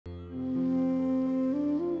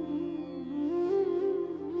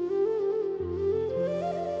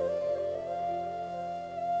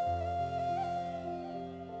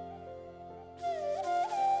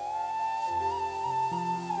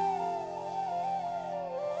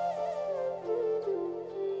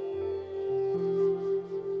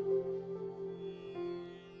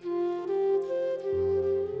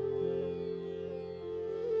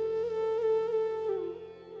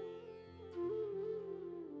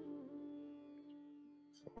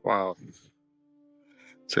Wow,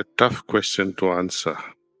 it's a tough question to answer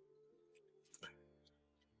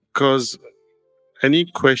because any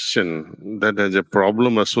question that has a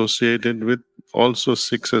problem associated with also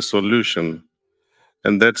seeks a solution,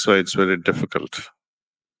 and that's why it's very difficult.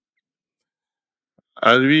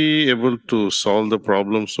 Are we able to solve the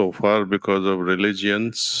problem so far because of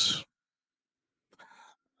religions?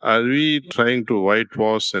 Are we trying to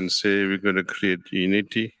whitewash and say we're going to create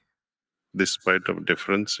unity despite of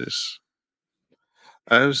differences?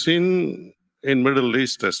 I have seen in Middle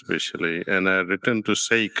East especially, and I returned to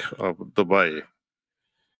Sheikh of Dubai,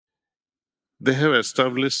 they have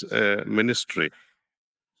established a ministry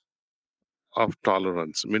of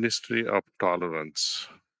tolerance.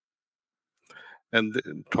 And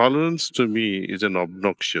tolerance to me is an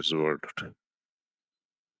obnoxious word.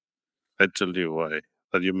 I tell you why.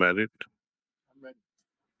 Are you married?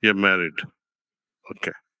 You're married.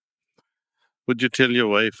 Okay. Would you tell your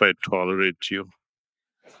wife I tolerate you?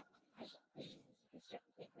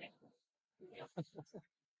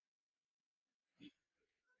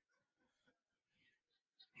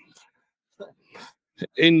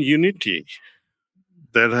 In unity,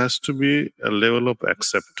 there has to be a level of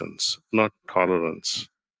acceptance, not tolerance.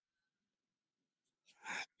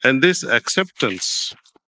 And this acceptance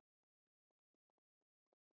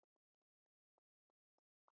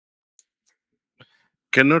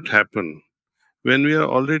cannot happen when we are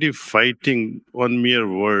already fighting on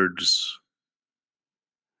mere words.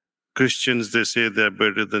 Christians, they say they're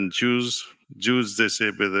better than Jews. Jews, they say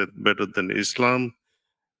better than Islam.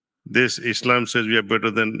 This Islam says we are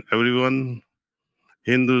better than everyone.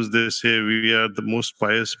 Hindus, they say we are the most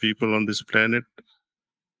pious people on this planet.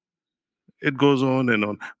 It goes on and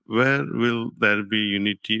on. Where will there be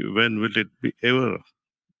unity? When will it be ever?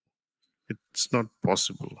 It's not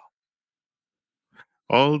possible.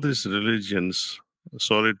 All these religions,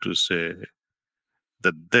 sorry to say,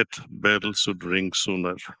 the death bell should ring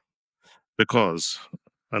sooner. Because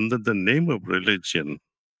under the name of religion,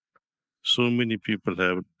 so many people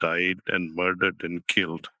have died and murdered and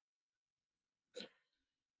killed.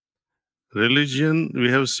 Religion, we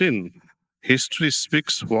have seen, history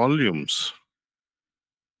speaks volumes.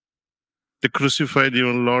 They crucified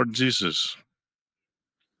even Lord Jesus.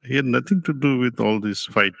 He had nothing to do with all these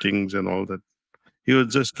fightings and all that. He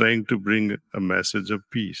was just trying to bring a message of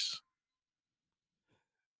peace.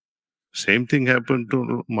 Same thing happened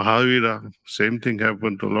to Mahavira. Same thing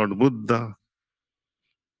happened to Lord Buddha.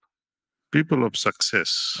 People of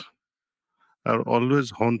success are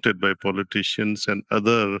always haunted by politicians and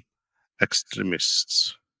other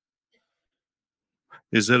extremists.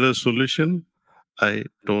 Is there a solution? I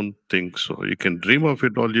don't think so. You can dream of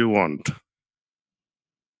it all you want.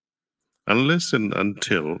 Unless and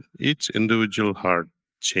until each individual heart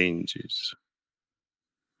changes,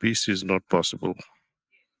 peace is not possible.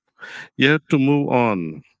 You have to move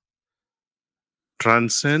on,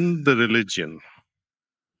 transcend the religion.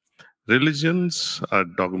 Religions are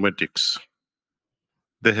dogmatics.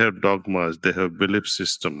 They have dogmas, they have belief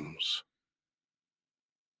systems.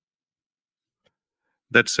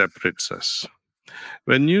 That separates us.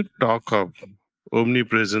 When you talk of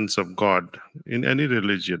omnipresence of God in any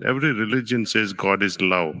religion, every religion says God is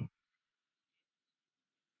love.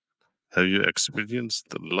 Have you experienced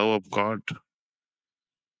the love of God?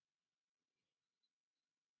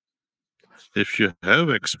 If you have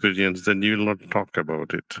experience, then you will not talk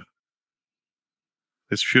about it.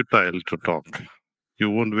 It's futile to talk. You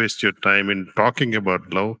won't waste your time in talking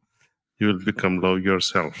about love. You will become love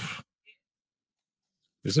yourself,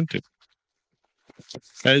 isn't it?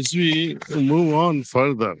 As we move on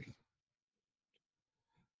further,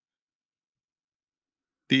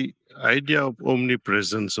 the idea of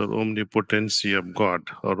omnipresence or omnipotency of God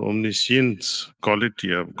or omniscience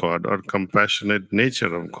quality of God or compassionate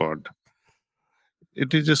nature of God,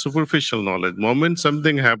 it is a superficial knowledge. Moment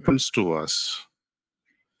something happens to us,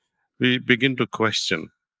 we begin to question,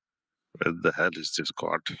 where the hell is this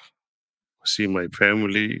God? See, my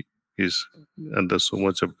family is under so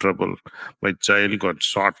much of trouble. My child got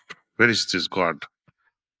shot. Where is this God?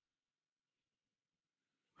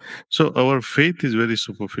 So our faith is very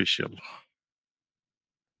superficial.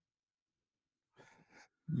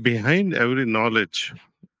 Behind every knowledge,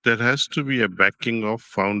 there has to be a backing of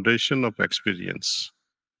foundation of experience.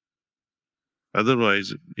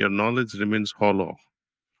 Otherwise, your knowledge remains hollow.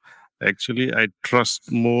 Actually, I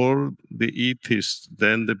trust more the atheists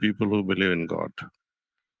than the people who believe in God.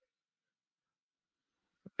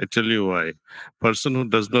 I tell you why. Person who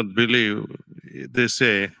does not believe, they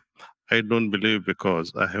say, I don't believe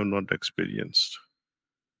because I have not experienced.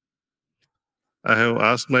 I have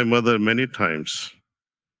asked my mother many times,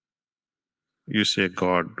 You say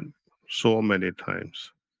God so many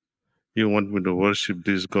times. You want me to worship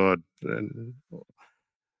this God. And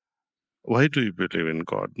why do you believe in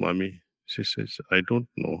God, mommy? She says, I don't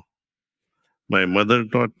know. My mother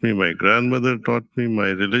taught me, my grandmother taught me,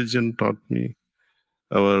 my religion taught me.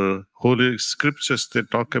 Our holy scriptures, they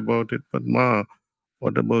talk about it. But Ma,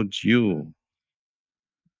 what about you?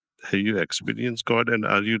 Have you experienced God, and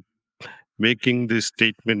are you making this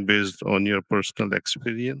statement based on your personal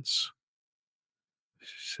experience?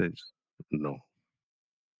 She says, no.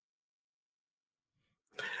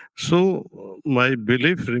 So my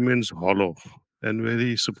belief remains hollow and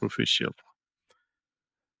very superficial.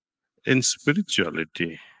 In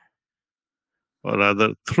spirituality, or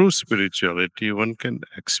rather through spirituality, one can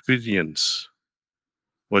experience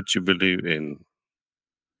what you believe in.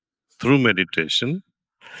 Through meditation,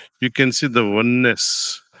 you can see the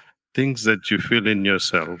oneness, things that you feel in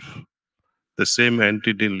yourself, the same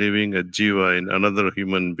entity living a jiva in another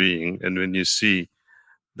human being, and when you see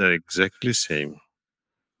they're exactly same,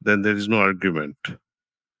 then there is no argument.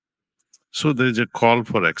 So there is a call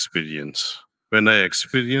for experience. When I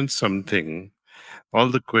experience something, all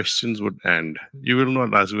the questions would end. You will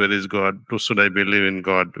not ask, where is God? Should I believe in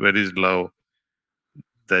God? Where is love?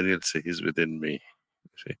 Then you'll say, He's within me.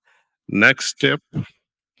 See? Next step,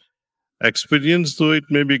 experience, though it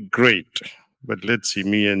may be great, but let's see,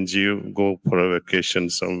 me and you go for a vacation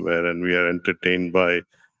somewhere and we are entertained by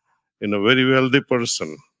a very wealthy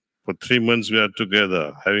person. For 3 months we are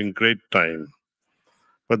together, having great time.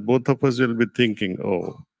 But both of us will be thinking,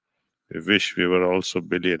 oh, we wish we were also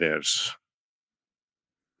billionaires.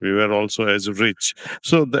 We were also as rich.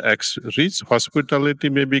 So the rich hospitality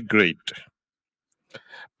may be great.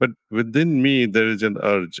 But within me, there is an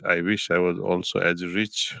urge. I wish I was also as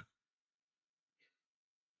rich.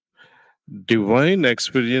 Divine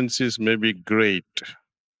experiences may be great.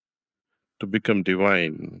 To become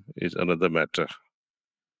divine is another matter.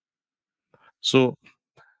 So,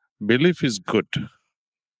 belief is good.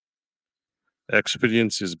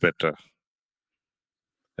 Experience is better.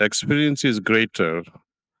 Experience is greater,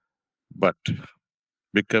 but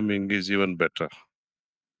becoming is even better.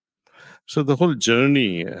 So, the whole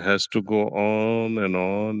journey has to go on and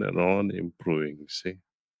on and on improving, see?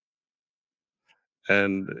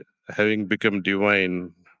 And having become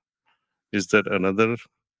divine, is there another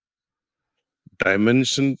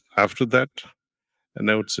dimension after that? And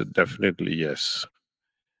I would say definitely yes.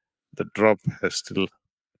 The drop has still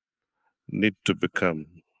need to become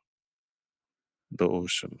the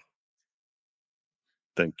ocean.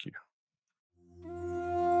 Thank you.